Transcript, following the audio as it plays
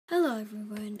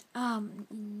everyone.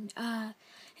 In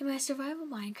my survival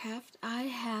Minecraft, I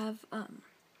have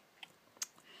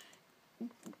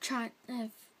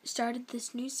I've started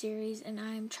this new series, and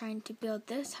I'm trying to build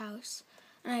this house.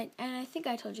 And I think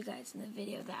I told you guys in the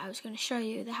video that I was going to show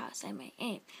you the house I might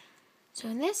aim. So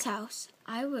in this house,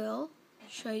 I will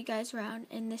show you guys around.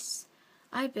 In this,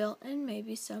 I built, and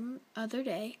maybe some other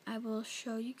day I will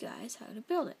show you guys how to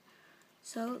build it.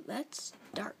 So let's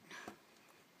start.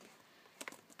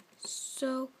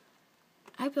 So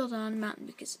I built on a mountain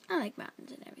because I like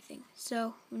mountains and everything.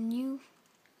 So when you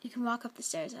can walk up the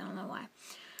stairs, I don't know why,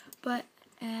 but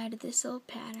I added this little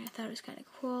pad, and I thought it was kind of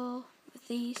cool with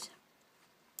these.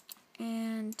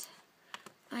 And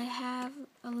I have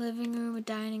a living room, a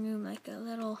dining room, like a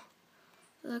little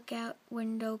lookout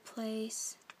window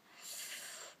place.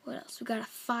 What else? We got a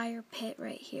fire pit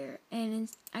right here, and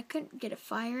I couldn't get a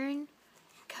fire in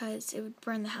because it would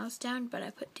burn the house down, but I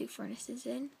put 2 furnaces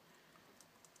in.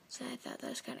 So I thought that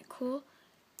was kind of cool.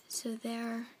 So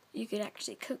there, you could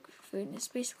actually cook food, and it's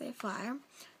basically a fire.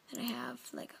 Then I have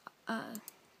like,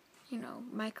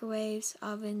 microwaves,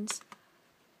 ovens,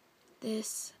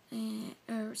 this,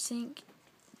 or sink,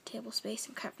 table space,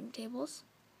 and crafting tables,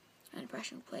 and a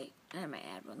brushing plate. And I might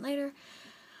add one later.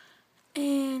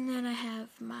 And then I have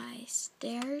my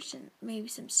stairs and maybe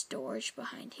some storage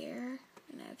behind here.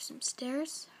 And I have some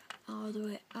stairs all the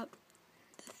way up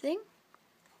the thing.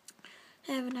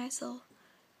 I have a nice little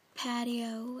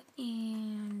patio,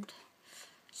 and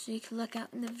so you can look out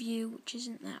in the view, which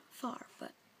isn't that far,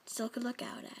 but still could look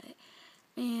out at it.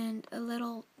 And a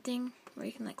little thing where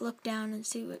you can look down and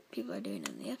see what people are doing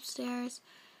in the upstairs.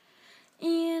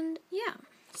 And yeah,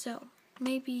 so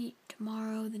maybe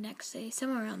tomorrow, the next day,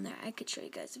 somewhere around there, I could show you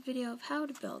guys a video of how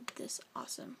to build this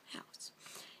awesome house.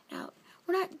 Now,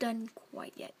 we're not done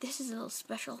quite yet. This is a little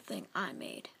special thing I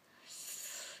made.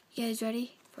 You guys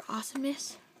ready for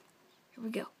awesomeness? Here we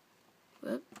go.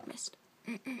 Whoop, missed.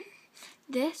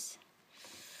 This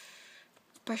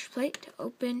pressure plate to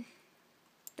open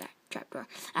that trapdoor.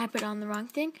 I put on the wrong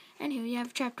thing, and here you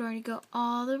have a trapdoor to go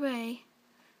all the way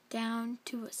down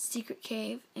to a secret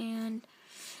cave. And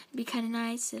it'd be kind of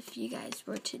nice if you guys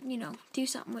were to, do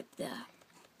something with the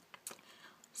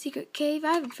secret cave.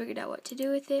 I haven't figured out what to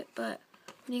do with it, but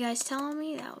when you guys tell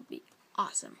me, that would be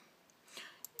awesome.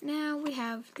 Now we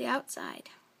have the outside.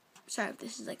 Sorry if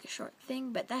this is a short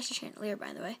thing, but that's a chandelier,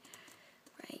 by the way,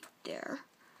 right there.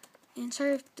 And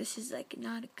sorry if this is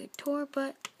not a good tour,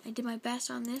 but I did my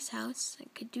best on this house. I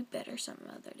could do better some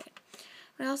other day.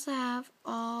 But I also have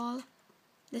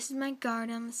this is my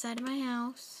garden on the side of my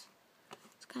house.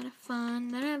 It's kind of fun.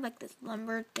 Then I have this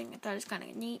lumber thing. I thought it was kind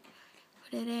of neat.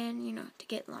 Put it in, to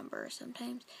get lumber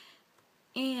sometimes.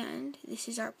 And this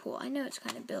is our pool. I know it's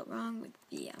kind of built wrong with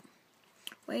the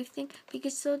wave thing. But you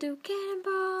can still do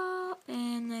cannonball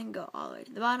and then go all the way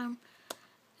to the bottom.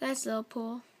 That's a little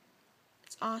pool.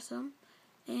 It's awesome.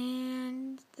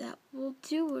 And that will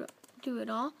do it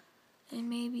all. And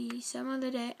maybe some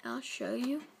other day I'll show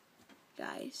you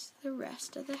guys the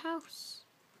rest of the house.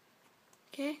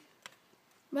 Okay?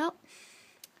 Well,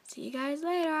 see you guys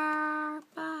later.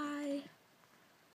 Bye.